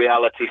 Virtual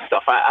reality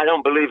stuff. I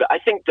don't believe it. I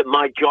think that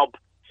my job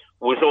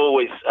was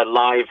always a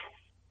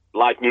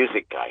live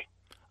music guy.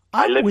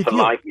 I live for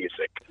live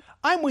music.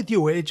 I'm with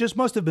you. It just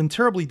must have been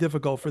terribly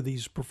difficult for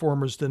these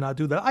performers to not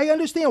do that. I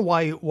understand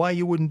why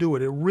you wouldn't do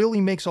it. It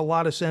really makes a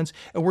lot of sense.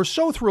 And we're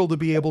so thrilled to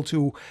be able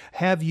to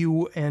have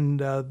you and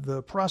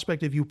the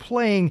prospect of you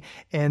playing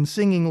and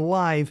singing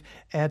live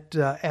at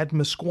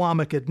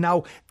Misquamicut.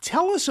 Now,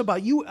 tell us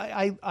about you.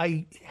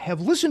 I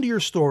have listened to your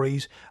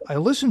stories. I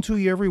listen to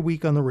you every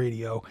week on the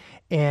radio,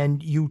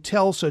 and you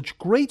tell such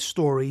great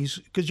stories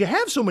because you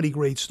have so many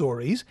great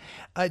stories.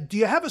 Do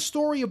you have a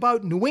story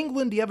about New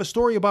England? Do you have a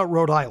story about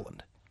Rhode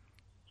Island?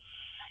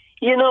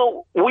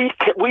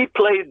 We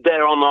played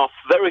there on our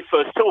very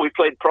first tour. We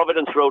played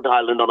Providence, Rhode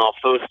Island on our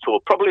first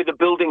tour. Probably the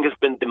building has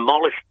been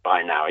demolished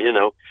by now,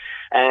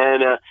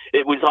 And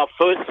it was our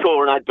first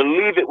tour, and I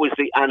believe it was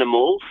the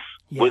Animals.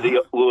 Yeah. We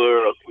didn't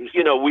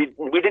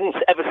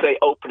ever say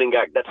opening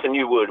act. That's a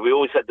new word. We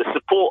always said the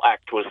support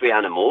act was the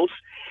Animals.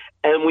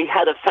 And we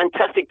had a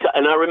fantastic time.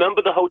 And I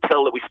remember the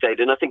hotel that we stayed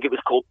in. I think it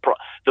was called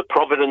the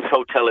Providence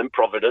Hotel in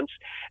Providence.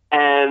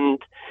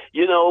 And,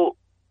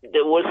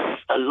 there was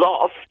a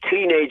lot of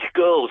teenage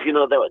girls, they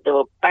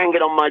were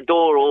banging on my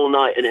door all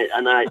night,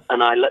 and I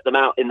let them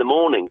out in the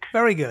morning.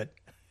 Very good.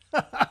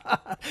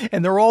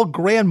 And they're all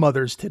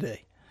grandmothers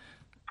today.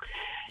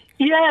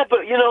 Yeah, but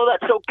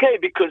that's okay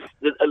because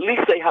at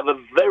least they have a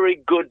very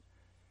good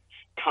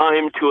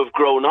time to have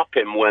grown up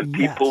in when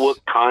people were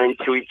kind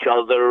to each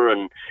other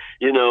and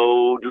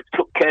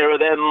took care of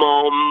their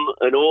mom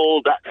and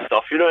all that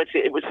stuff.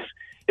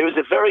 It was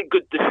a very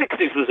good. The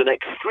 60s was an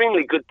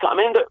extremely good time. I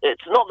mean,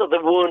 it's not that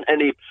there weren't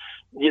any,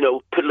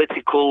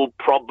 political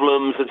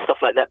problems and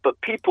stuff like that, but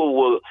people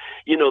were,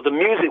 the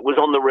music was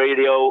on the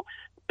radio.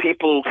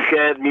 People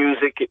shared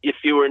music.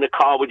 If you were in a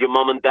car with your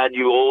mom and dad,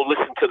 you all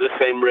listened to the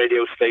same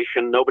radio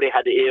station. Nobody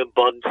had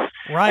earbuds,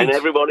 right? And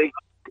everybody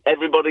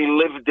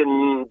lived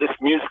in this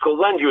musical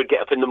land. You would get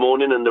up in the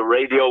morning, and the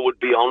radio would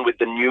be on with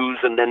the news,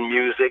 and then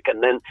music,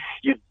 and then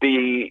you'd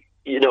be.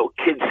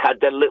 Kids had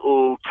their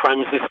little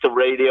transistor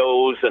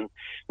radios, and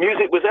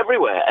music was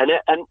everywhere. And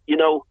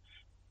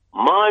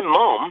my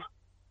mom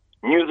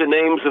knew the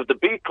names of the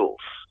Beatles.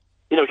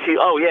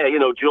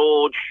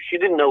 George, she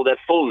didn't know their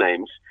full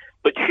names,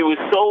 but she was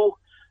so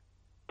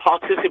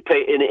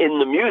participating in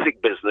the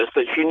music business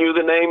that she knew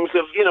the names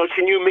of,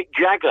 she knew Mick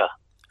Jagger.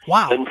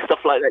 Wow. And stuff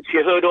like that. She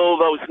heard all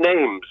those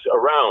names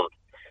around.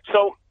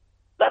 So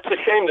that's a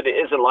shame that it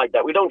isn't like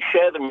that. We don't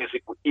share the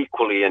music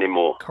equally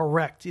anymore.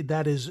 Correct.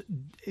 That is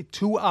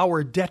to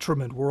our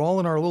detriment. We're all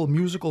in our little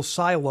musical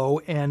silo,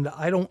 and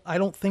I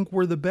don't think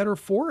we're the better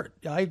for it.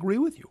 I agree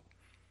with you.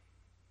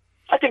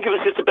 I think it was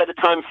just a better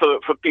time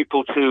for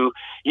people to,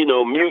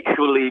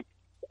 mutually,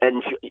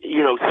 and,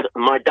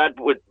 my dad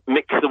would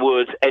mix the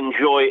words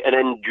enjoy and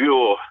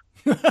endure.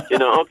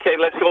 Okay,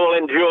 let's all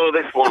endure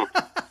this one.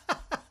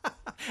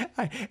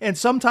 And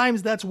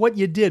sometimes that's what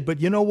you did,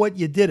 but you know what?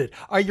 You did it.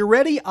 Are you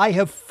ready? I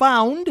have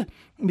found,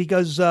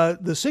 because the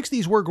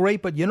 60s were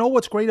great, but you know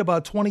what's great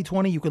about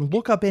 2020? You can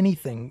look up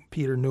anything,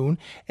 Peter Noone,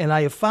 and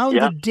I have found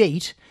the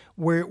date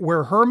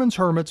where Herman's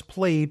Hermits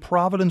played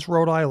Providence,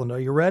 Rhode Island. Are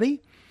you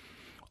ready?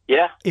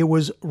 Yeah. It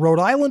was Rhode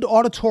Island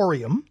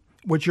Auditorium,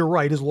 which you're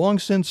right, has long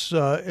since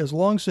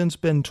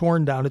been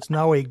torn down. It's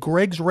now a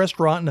Greg's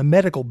restaurant and a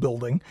medical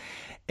building.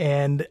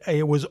 And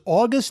it was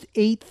August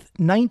 8th,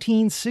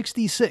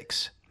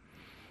 1966.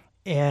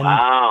 And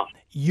wow.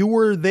 You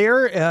were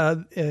there,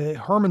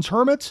 Herman's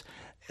Hermits,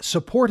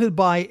 supported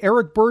by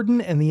Eric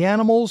Burden and the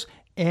Animals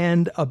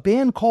and a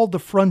band called the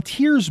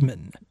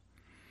Frontiersmen.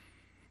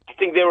 I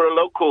think they were a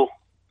local.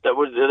 They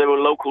were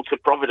local to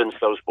Providence,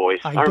 those boys.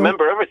 I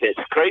remember everything.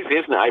 It's crazy,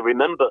 isn't it? I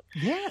remember.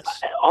 Yes.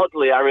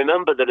 Oddly, I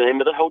remember the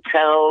name of the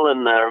hotel,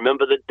 and I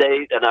remember the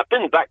date, and I've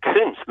been back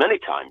since many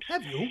times.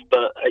 Have you?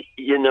 But,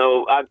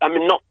 I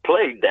mean, not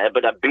played there,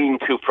 but I've been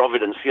to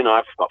Providence.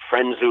 I've got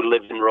friends who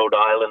live in Rhode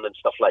Island and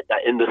stuff like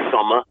that in the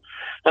summer.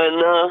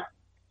 And,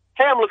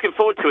 hey, I'm looking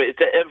forward to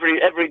it.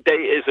 Every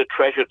day is a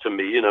treasure to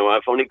me.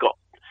 I've only got,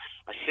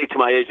 I say to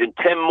my agent,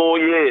 10 more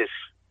years.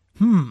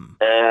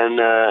 And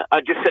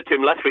I just said to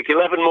him last week,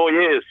 11 more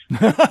years.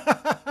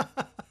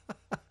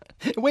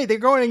 Wait, they're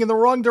going in the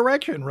wrong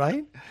direction,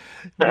 right?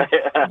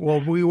 Well,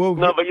 we will.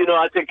 No, but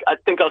I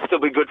think I'll still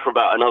be good for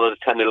about another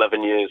 10,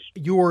 11 years.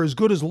 You're as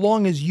good as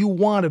long as you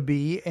want to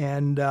be,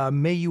 and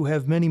may you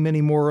have many,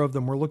 many more of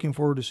them. We're looking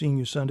forward to seeing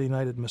you Sunday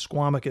night at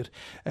Mesquamacut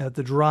at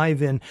the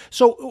drive-in.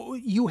 So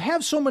you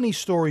have so many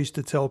stories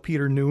to tell,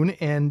 Peter Noone,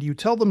 and you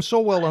tell them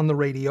so well on the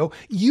radio.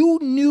 You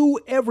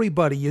knew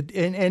everybody,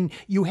 and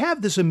you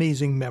have this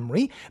amazing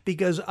memory,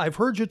 because I've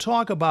heard you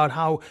talk about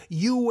how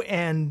you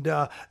and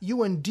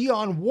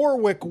Dionne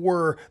Warwick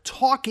were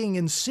talking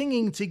and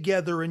singing together,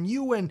 and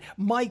you and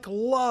Mike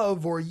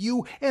Love,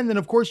 and then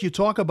of course you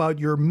talk about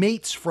your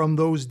mates from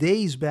those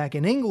days back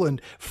in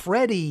England,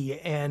 Freddie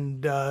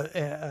and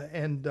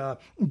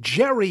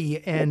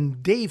Jerry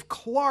and Dave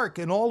Clark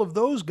and all of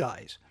those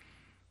guys.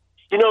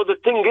 The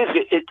thing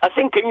is, I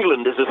think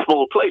England is a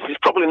small place. It's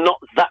probably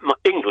not that much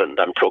England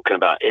I'm talking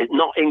about.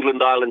 Not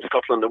England, Ireland,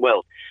 Scotland, and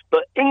Wales.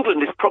 But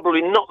England is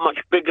probably not much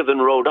bigger than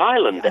Rhode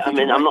Island. Yeah,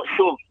 I'm not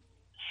sure.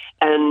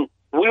 And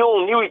we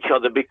all knew each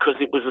other because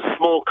it was a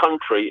small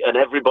country, and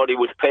everybody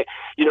was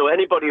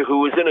anybody who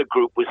was in a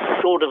group was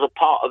sort of a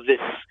part of this.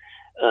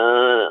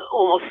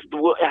 Almost,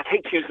 I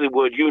hate to use the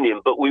word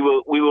union, but we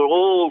were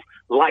all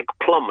like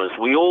plumbers.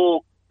 We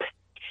all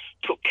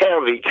took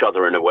care of each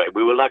other in a way.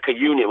 We were like a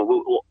union.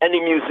 Any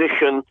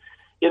musician,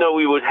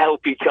 we would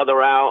help each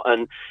other out,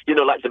 and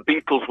like the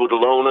Beatles would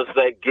loan us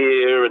their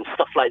gear and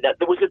stuff like that.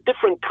 There was a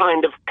different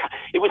kind of,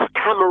 it was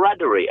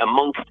camaraderie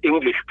amongst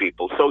English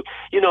people. So,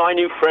 I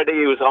knew Freddie,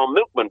 he was our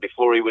milkman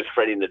before he was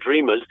Freddie and the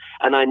Dreamers,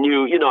 and I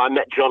knew, I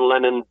met John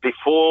Lennon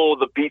before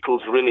the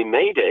Beatles really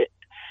made it,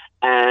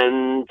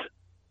 and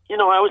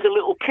I was a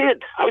little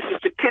kid. I was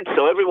just a kid,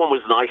 so everyone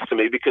was nice to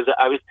me because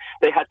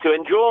they had to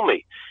endure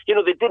me.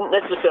 They didn't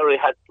necessarily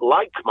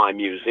like my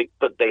music,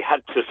 but they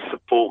had to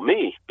support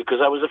me because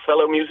I was a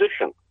fellow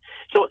musician.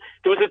 So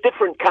there was a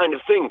different kind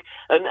of thing.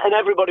 And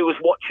everybody was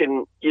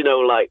watching,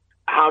 like,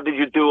 how did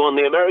you do on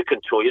the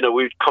American tour?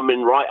 We'd come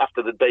in right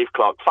after the Dave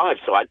Clark 5,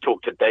 so I'd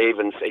talk to Dave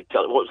and say,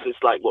 what was this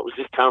like? What was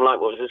this town like?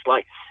 What was this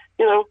like?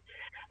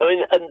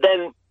 And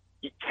then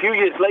a few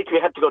years later, we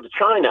had to go to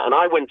China, and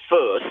I went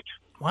first.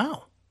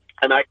 Wow.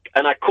 And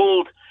I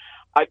called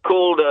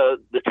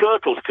the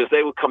Turtles because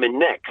they were coming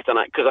next, and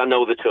because I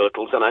know the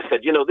Turtles, and I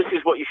said, this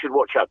is what you should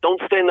watch out.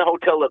 Don't stay in the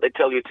hotel that they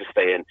tell you to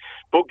stay in.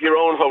 Book your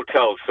own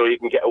hotel so you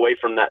can get away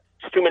from that.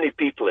 There's too many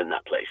people in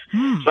that place.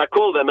 So I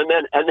called them, and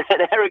then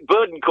Eric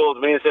Burden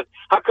called me and said,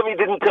 how come you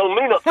didn't tell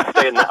me not to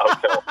stay in that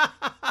hotel?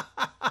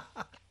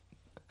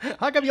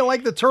 How come you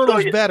like the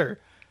Turtles better?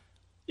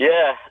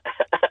 Yeah.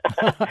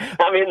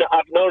 I mean,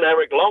 I've known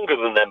Eric longer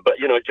than them, but,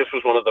 it just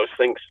was one of those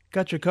things.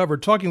 Got you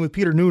covered. Talking with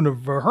Peter Noone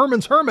of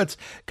Herman's Hermits,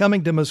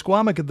 coming to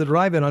Mesquamacut at the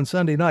drive-in on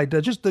Sunday night.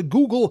 Just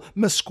Google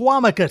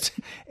Mesquamacut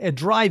at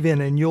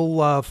drive-in, and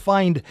you'll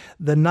find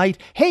the night.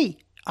 Hey,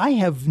 I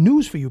have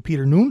news for you,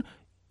 Peter Noone.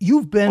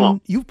 You've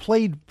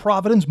played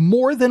Providence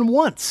more than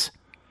once.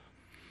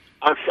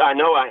 I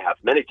know I have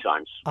many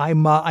times.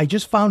 I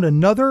just found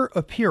another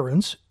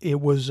appearance. It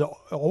was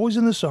always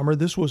in the summer.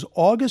 This was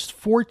August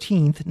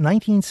 14th,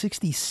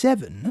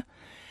 1967,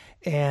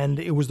 and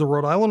it was the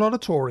Rhode Island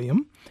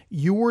Auditorium.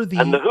 You were the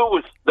And the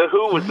Who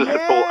was the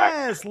support act.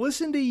 Yes,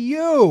 listen to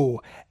you.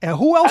 And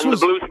who else And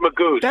was the Blues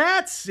Magoos.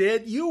 That's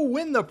it. You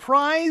win the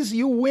prize.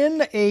 You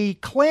win a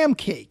clam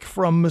cake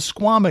from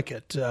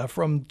Mesquamacut,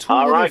 from Two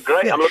All Little right,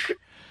 great. Fish. I'm looking.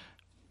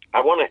 I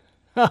want it.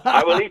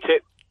 I will eat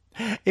it.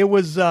 It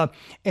was, and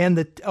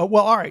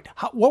well, all right.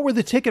 What were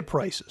the ticket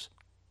prices?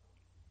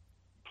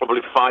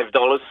 Probably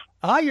 $5.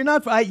 You're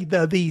not.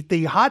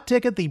 The hot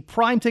ticket, the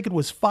prime ticket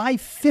was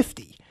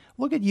 $5.50.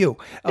 Look at you.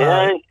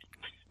 Yeah.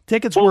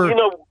 Tickets Well, were.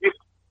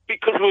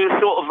 because we were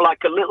sort of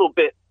like a little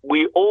bit,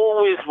 we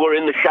always were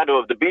in the shadow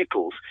of the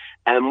Beatles,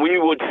 and we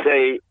would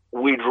say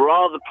we'd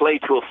rather play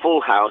to a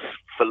full house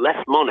for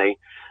less money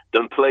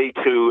than play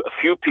to a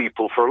few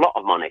people for a lot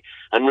of money.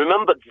 And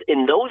remember,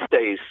 in those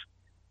days,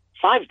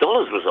 $5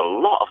 was a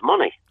lot of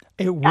money.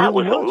 It really That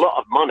was a lot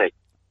of money.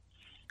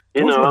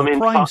 Those were the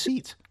prime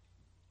seats.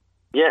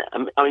 Yeah,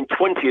 I mean,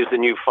 20 is the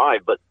new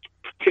 5, but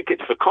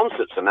tickets for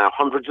concerts are now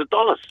hundreds of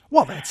dollars.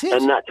 Well, that's it.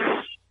 And that's,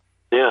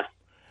 yeah.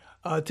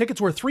 Tickets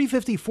were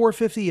 $3.50,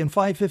 $4.50, and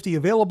 $5.50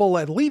 available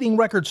at leading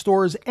record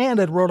stores and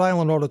at Rhode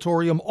Island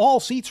Auditorium. All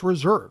seats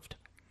reserved.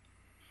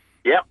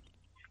 Yep,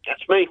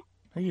 that's me.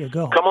 There you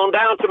go. Come on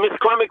down to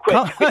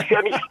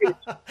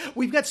Mesquamacut.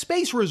 We've got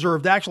space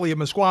reserved, actually, at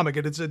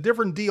Mesquamacut. It's a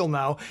different deal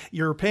now.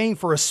 You're paying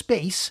for a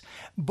space,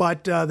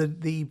 but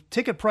the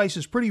ticket price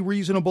is pretty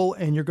reasonable,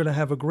 and you're going to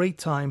have a great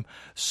time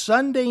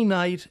Sunday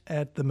night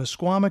at the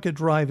Mesquamacut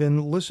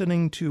Drive-In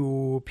listening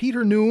to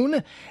Peter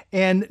Noone.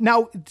 And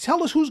now,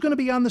 tell us who's going to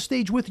be on the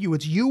stage with you.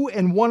 It's you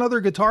and one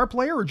other guitar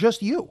player, or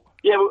just you?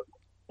 Yeah,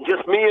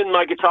 just me and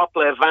my guitar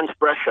player, Vance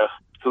Brescia,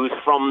 who's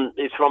from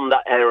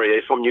that area.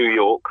 He's from New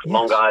York, Yes.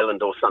 Long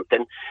Island or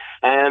something.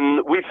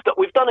 And we've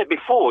done it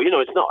before.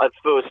 It's not a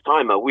first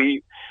timer.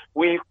 We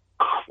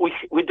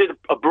did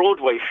a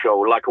Broadway show,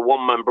 like a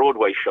one-man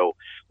Broadway show,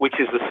 which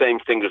is the same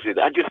thing as it.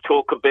 I just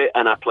talk a bit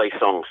and I play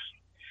songs.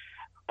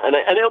 And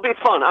it'll be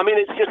fun. I mean,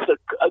 it's just a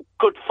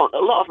good fun. A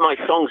lot of my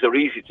songs are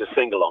easy to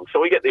sing along,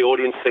 so we get the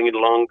audience singing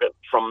along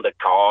from the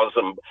cars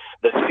and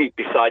the seat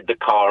beside the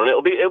car, and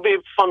it'll be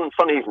a fun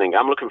evening.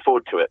 I'm looking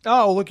forward to it.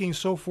 Oh, looking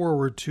so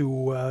forward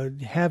to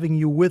having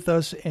you with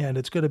us, and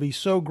it's going to be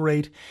so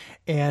great.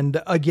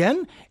 And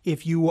again,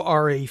 if you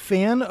are a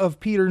fan of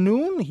Peter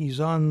Noone,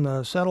 he's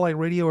on satellite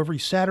radio every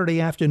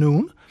Saturday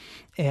afternoon.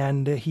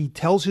 And he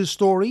tells his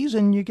stories,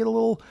 and you get a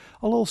little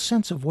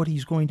sense of what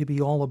he's going to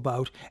be all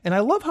about. And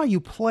I love how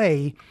you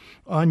play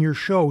on your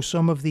show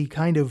some of the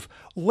kind of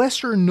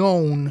lesser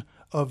known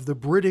of the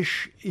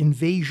British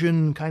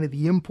invasion, kind of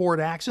the import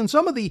acts. And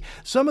some of the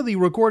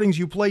recordings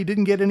you play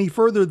didn't get any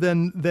further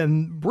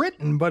than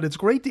Britain, but it's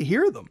great to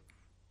hear them.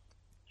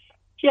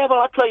 Yeah, but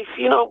I play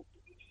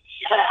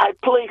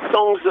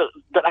songs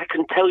that I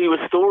can tell you a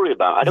story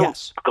about. I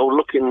don't go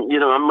looking,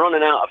 I'm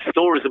running out of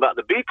stories about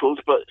the Beatles,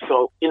 but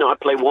I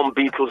play one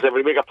Beatles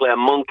every week. I play a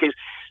Monkees.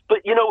 But,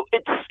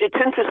 it's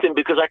interesting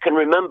because I can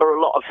remember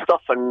a lot of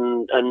stuff,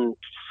 and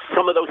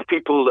some of those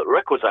people that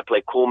records I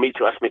play call me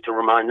to ask me to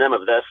remind them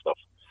of their stuff.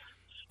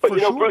 But,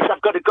 sure. Bruce,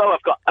 I've got to go.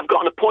 I've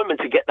got an appointment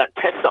to get that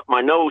test up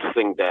my nose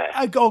thing there.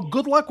 I go,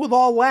 good luck with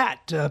all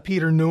that,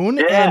 Peter Noone.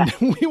 Yeah.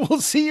 And we will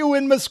see you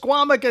in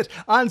Mesquamacut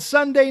on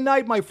Sunday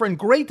night, my friend.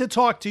 Great to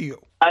talk to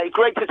you.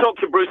 Great to talk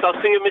to you, Bruce.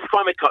 I'll see you in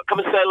Mesquamacut. Come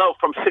and say hello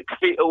from 6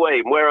 feet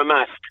away and wear a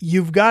mask.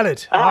 You've got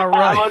it. All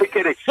right. I'm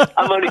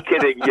only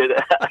kidding.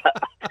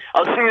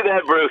 I'll see you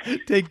there, Bruce.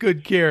 Take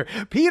good care.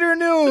 Peter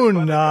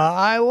Noone,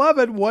 I love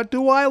it. What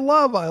do I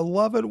love? I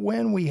love it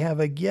when we have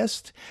a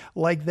guest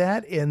like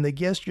that, and the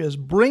guest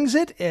just brings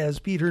it, as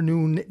Peter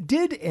Noone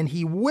did, and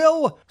he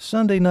will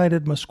Sunday night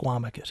at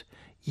Mesquamacut.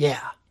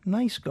 Yeah,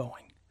 nice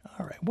going.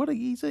 All right.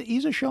 He's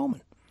a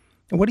showman.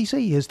 And what did he say?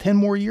 He has 10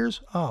 more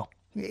years? Oh,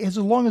 as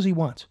long as he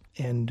wants.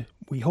 And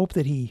we hope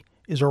that he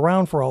is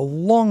around for a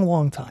long,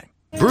 long time.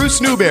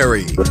 Bruce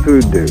Newberry. The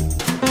Food Dude.